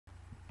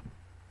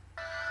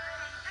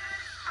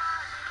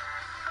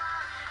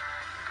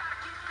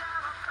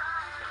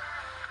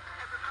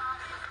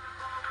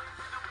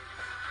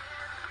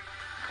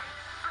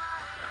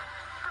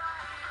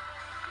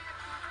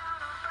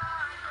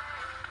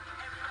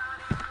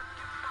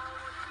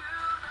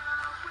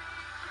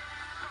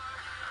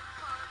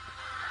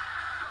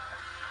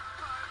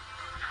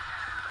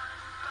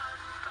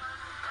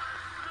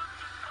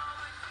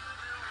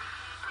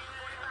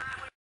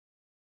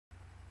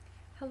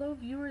Hello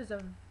viewers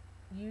of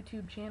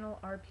YouTube channel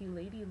RP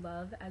Lady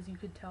Love. As you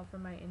could tell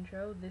from my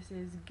intro, this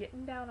is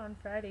Getting Down on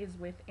Fridays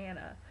with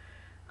Anna.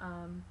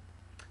 Um,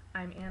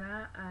 I'm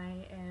Anna.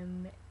 I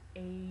am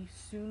a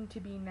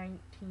soon-to-be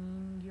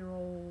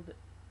 19-year-old,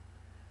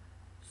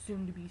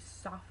 soon-to-be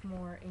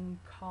sophomore in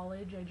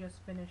college. I just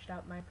finished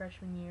out my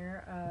freshman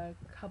year a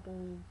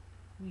couple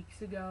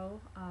weeks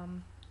ago.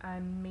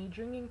 I'm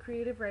majoring in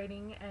creative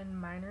writing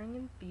and minoring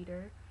in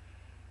theater,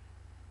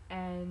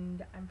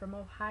 and I'm from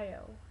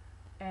Ohio.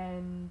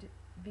 And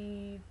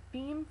the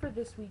theme for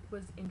this week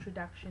was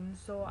introduction,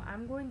 so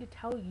I'm going to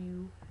tell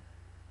you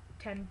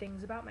 10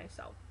 things about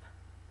myself.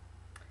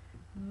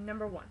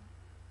 Number 1,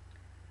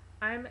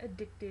 I'm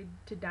addicted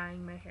to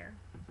dyeing my hair.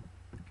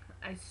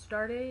 I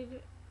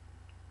started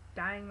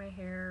dyeing my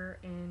hair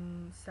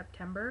in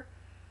September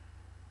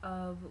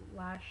of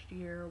last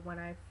year when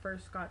I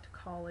first got to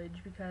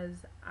college because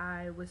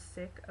I was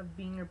sick of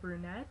being a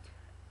brunette,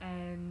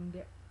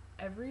 and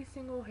every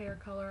single hair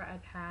color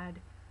I've had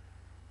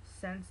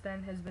since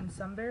then has been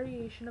some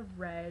variation of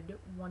red.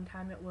 One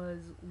time it was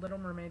Little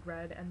Mermaid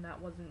red, and that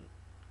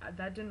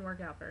didn't work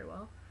out very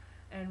well.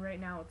 And right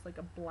now it's like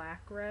a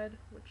black red,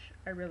 which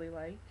I really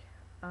like.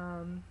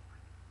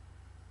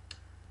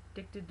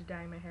 Addicted to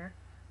dyeing my hair.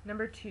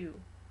 Number 2,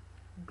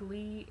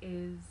 Glee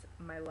is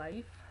my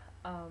life.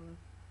 Not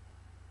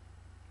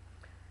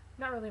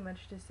really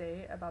much to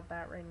say about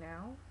that right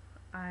now.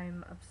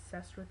 I'm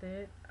obsessed with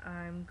it.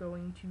 I'm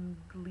going to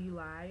Glee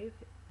Live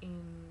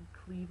in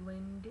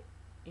Cleveland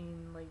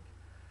in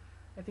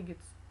I think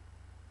it's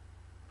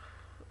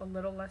a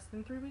little less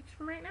than 3 weeks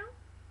from right now.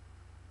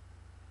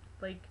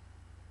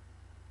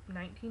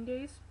 19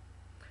 days.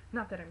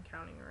 Not that I'm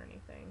counting or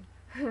anything.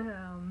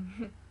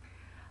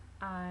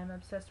 I'm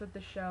obsessed with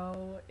the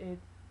show.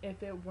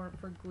 If it weren't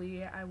for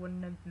Glee, I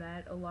wouldn't have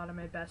met a lot of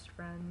my best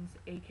friends,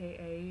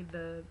 aka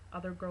the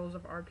other girls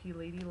of RP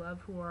Lady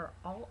Love, who are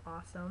all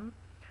awesome.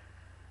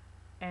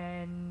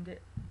 And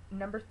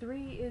number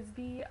 3 is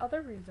the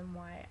other reason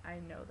why I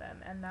know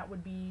them, and that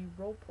would be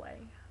roleplay.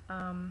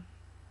 I'm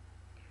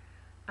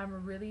a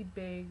really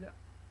big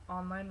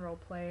online role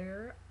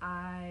player.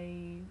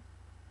 I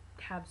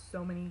have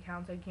so many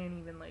accounts I can't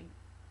even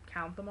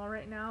count them all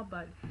right now,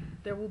 but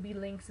there will be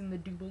links in the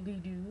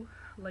doobly-doo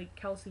like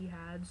Kelsey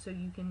had, so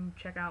you can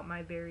check out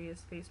my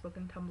various Facebook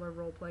and Tumblr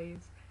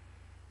roleplays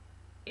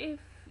if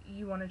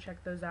you want to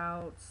check those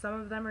out. Some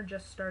of them are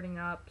just starting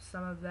up,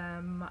 some of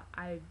them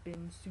I've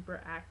been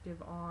super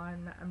active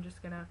on. I'm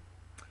just gonna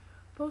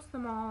post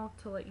them all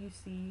to let you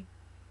see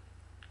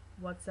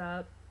what's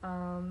up.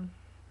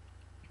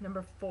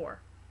 Number 4,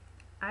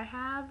 I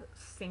have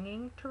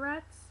singing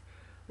Tourette's,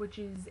 which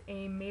is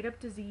a made-up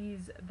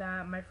disease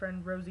that my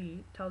friend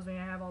Rosie tells me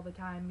I have all the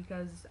time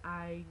because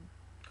I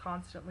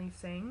constantly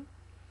sing.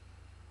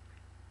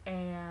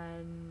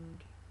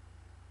 And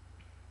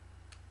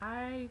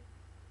I,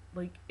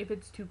 if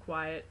it's too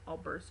quiet, I'll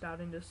burst out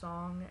into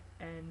song,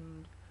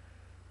 and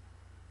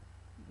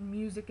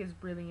music is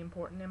really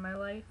important in my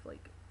life.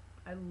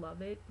 I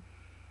love it.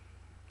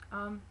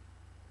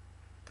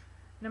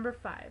 Number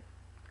 5,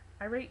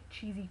 I write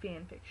cheesy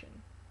fan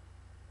fiction.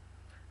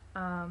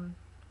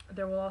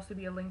 There will also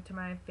be a link to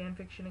my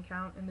fanfiction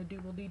account in the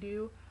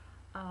doobly-doo.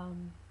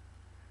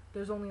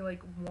 There's only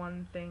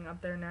one thing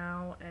up there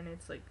now, and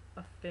it's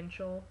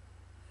official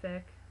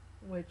fic,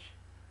 which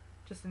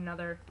just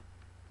another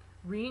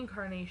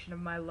reincarnation of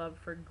my love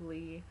for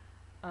Glee.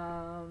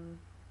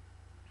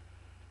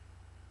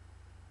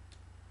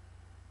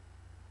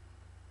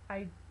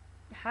 I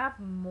have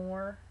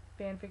more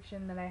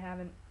fanfiction that I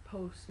haven't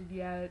posted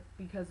yet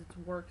because it's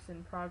works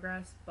in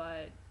progress,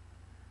 but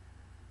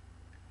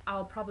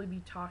I'll probably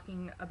be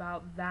talking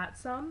about that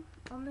some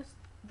on this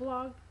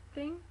vlog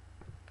thing.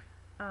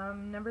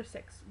 Number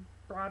 6,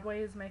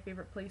 Broadway is my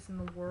favorite place in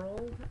the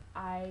world.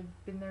 I've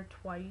been there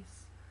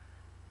twice,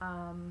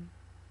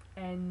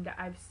 and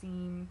I've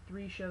seen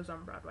 3 shows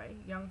on Broadway: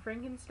 Young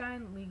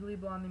Frankenstein, Legally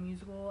Blonde the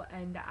musical,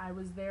 and I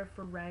was there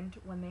for Rent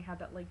when they had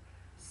that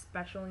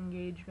special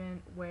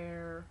engagement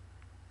where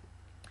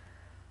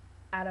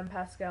Adam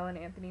Pascal and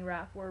Anthony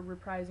Rapp were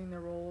reprising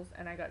their roles,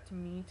 and I got to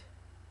meet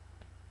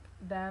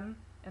them,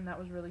 and that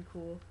was really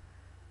cool.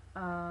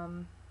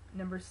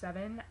 Number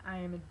 7, I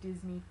am a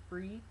Disney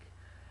freak.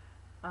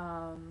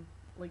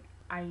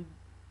 I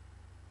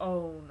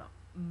own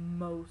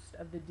most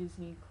of the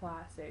Disney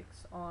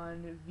classics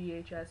on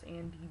VHS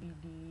and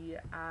DVD.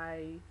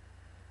 I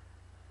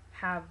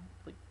have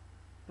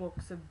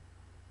books of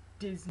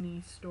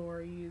Disney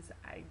stories.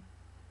 I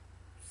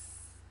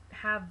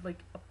have a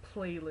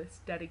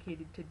playlist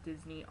dedicated to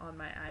Disney on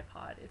my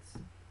iPod. It's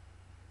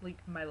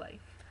my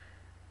life.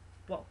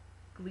 Well,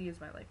 Glee is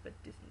my life, but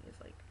Disney is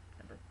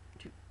number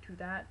 2 to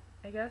that,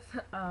 I guess.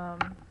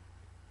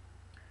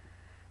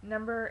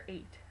 Number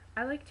 8,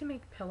 I like to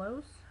make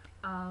pillows.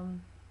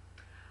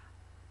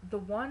 The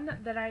one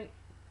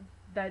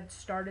that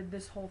started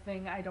this whole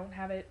thing, I don't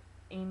have it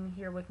in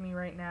here with me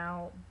right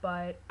now,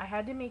 but I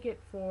had to make it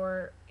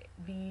for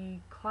the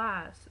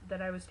class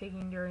that I was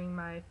taking during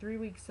my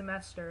 3-week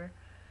semester,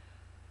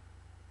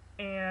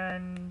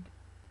 and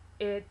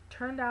it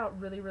turned out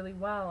really, really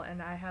well,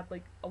 and I had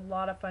like a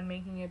lot of fun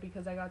making it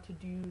because I got to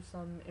do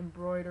some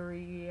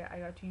embroidery, I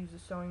got to use a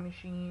sewing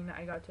machine,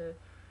 I got to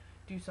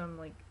do some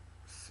like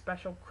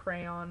special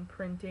crayon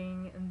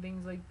printing and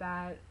things like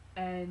that,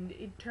 and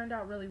it turned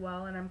out really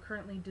well. And I'm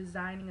currently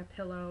designing a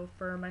pillow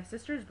for my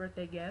sister's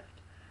birthday gift,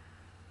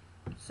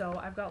 so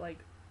I've got like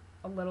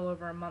a little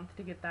over a month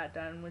to get that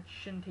done, which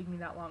shouldn't take me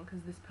that long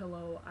because this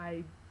pillow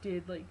I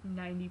did like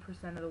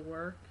 90% of the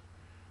work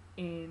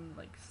in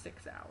like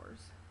 6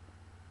 hours.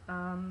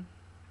 Um,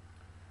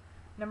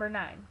 Number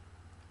 9,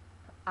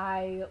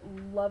 I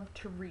love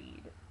to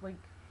read. Like,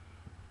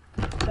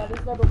 that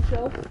is my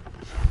bookshelf.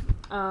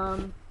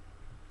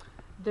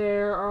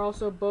 There are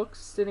also books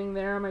sitting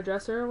there on my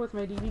dresser with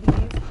my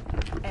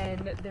DVDs,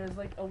 and there's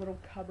like a little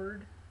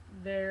cupboard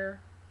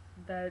there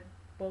that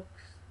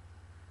books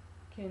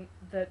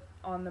that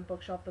on the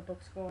bookshelf the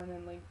books go in,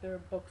 and like there are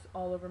books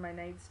all over my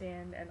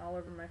nightstand and all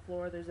over my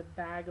floor. There's a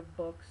bag of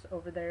books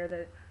over there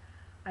that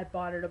I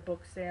bought at a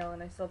book sale,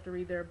 and I still have to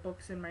read. There are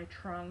books in my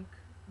trunk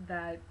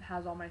that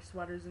has all my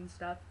sweaters and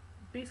stuff.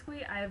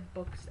 Basically, I have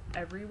books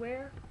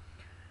everywhere,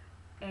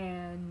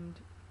 and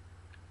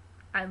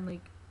I'm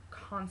like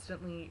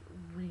constantly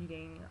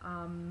reading.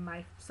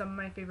 Some of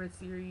my favorite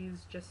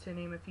series, just to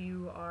name a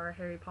few, are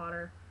Harry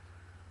Potter,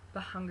 The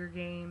Hunger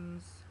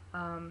Games,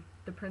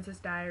 The Princess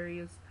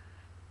Diaries,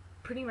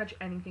 pretty much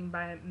anything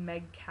by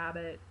Meg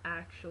Cabot.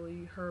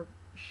 Actually,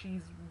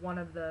 she's one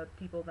of the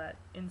people that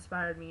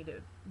inspired me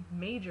to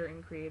major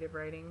in creative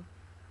writing.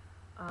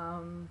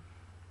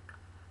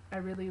 I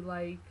really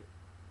like,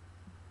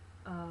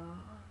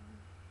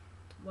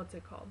 what's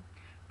it called?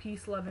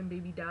 Peace, Love, and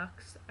Baby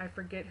Ducks. I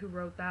forget who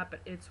wrote that,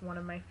 but it's one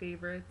of my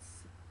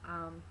favorites.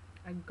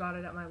 I got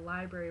it at my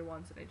library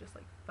once, and I just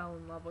like fell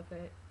in love with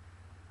it.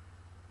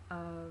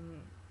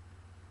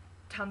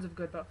 Tons of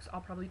good books.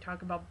 I'll probably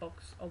talk about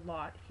books a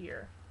lot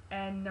here.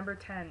 And number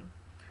 10,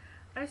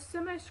 I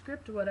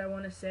semi-script what I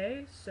want to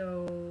say,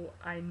 so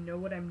I know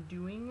what I'm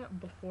doing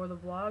before the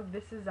vlog.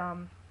 This is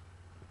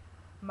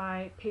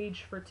my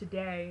page for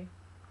today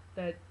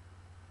that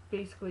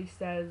basically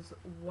says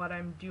what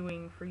I'm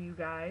doing for you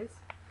guys.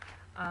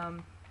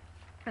 And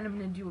I'm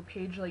going to do a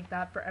page like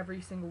that for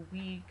every single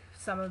week.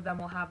 Some of them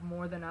will have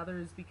more than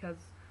others because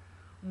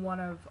one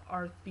of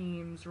our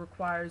themes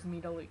requires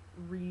me to like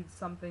read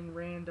something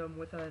random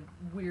with a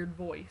weird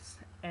voice,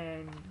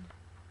 and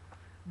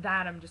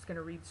that I'm just going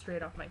to read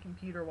straight off my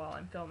computer while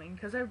I'm filming,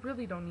 because I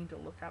really don't need to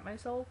look at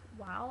myself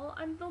while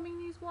I'm filming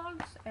these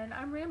vlogs, and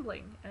I'm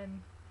rambling,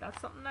 and that's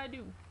something I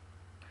do.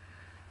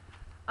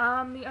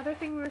 The other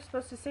thing we were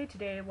supposed to say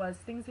today was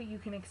things that you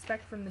can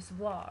expect from this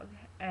vlog,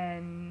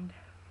 and,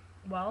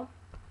 well,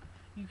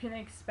 you can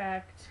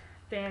expect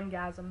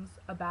fangasms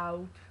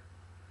about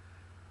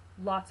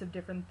lots of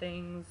different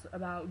things,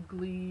 about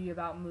Glee,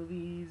 about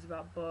movies,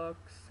 about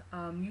books.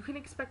 You can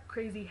expect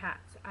crazy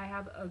hats. I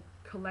have a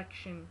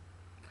collection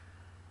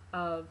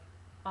of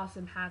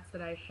awesome hats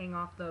that I hang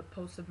off the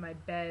posts of my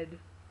bed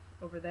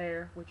over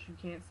there, which you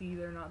can't see,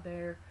 they're not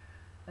there,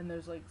 and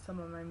there's like some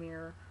on my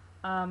mirror.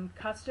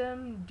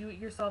 Custom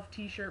do-it-yourself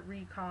t-shirt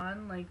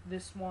recon, like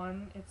this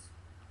one.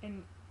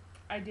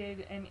 I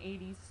did an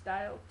 80s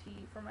style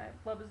tee for my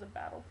Love is a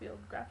Battlefield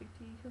graphic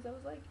tee, because I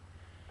was like,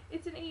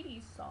 it's an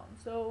 80s song,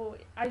 so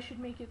I should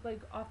make it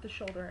like off the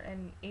shoulder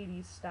and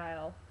 80s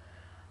style.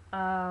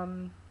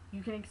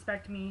 You can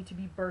expect me to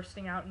be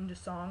bursting out into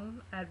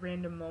song at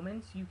random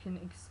moments. You can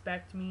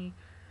expect me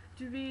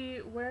to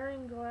be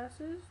wearing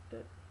glasses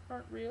that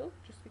aren't real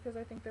just because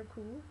I think they're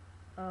cool.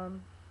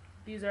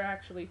 These are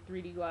actually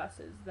 3D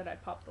glasses that I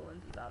pop the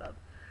lenses out of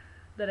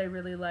that I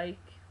really like.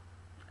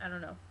 I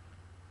don't know.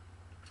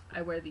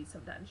 I wear these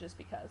sometimes just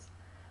because.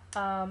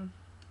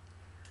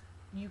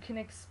 You can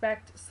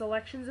expect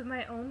selections of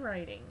my own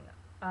writing,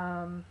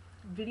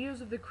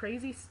 videos of the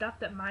crazy stuff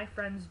that my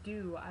friends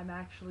do. I'm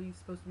actually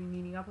supposed to be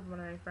meeting up with one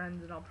of my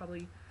friends, and I'll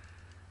probably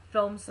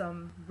film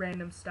some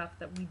random stuff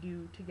that we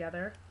do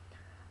together.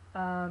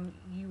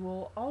 You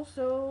will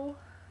also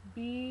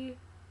be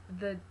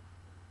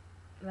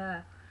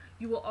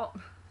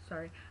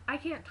sorry, I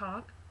can't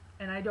talk,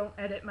 and I don't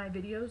edit my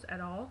videos at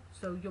all,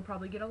 so you'll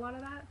probably get a lot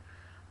of that.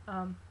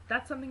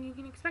 That's something you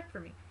can expect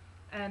from me.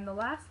 And the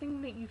last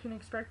thing that you can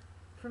expect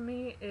from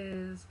me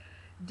is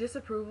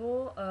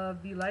disapproval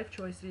of the life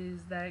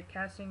choices that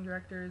casting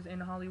directors in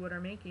Hollywood are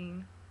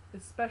making,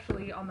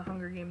 especially on the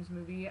Hunger Games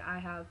movie. I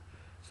have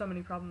so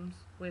many problems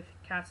with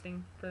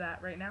casting for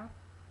that right now.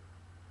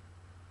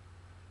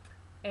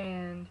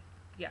 And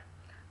yeah,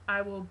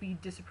 I will be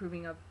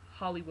disapproving of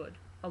Hollywood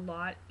a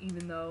lot,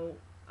 even though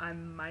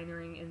I'm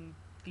minoring in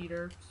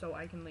theater, so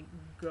I can like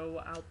go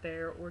out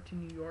there or to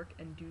New York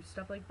and do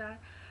stuff like that.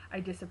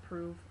 I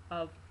disapprove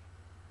of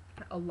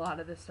a lot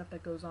of the stuff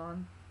that goes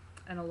on,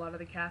 and a lot of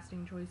the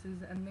casting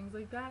choices and things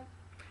like that.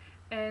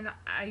 And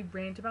I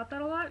rant about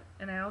that a lot,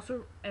 and I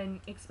also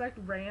expect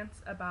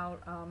rants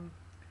about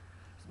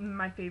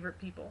my favorite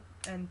people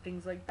and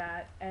things like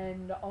that,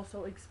 and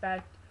also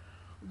expect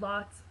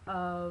lots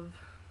of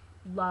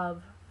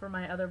love for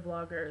my other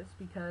vloggers,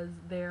 because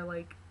they're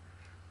like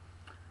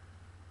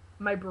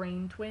my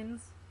brain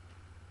twins.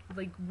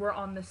 Like, we're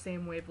on the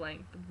same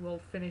wavelength.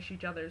 We'll finish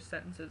each other's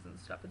sentences and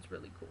stuff. It's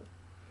really cool.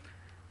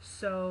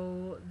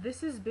 So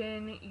this has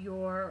been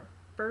your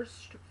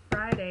first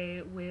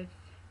Friday with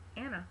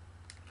Anna,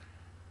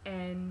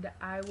 and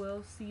I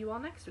will see you all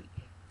next week.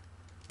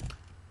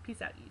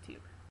 Peace out,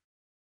 YouTube.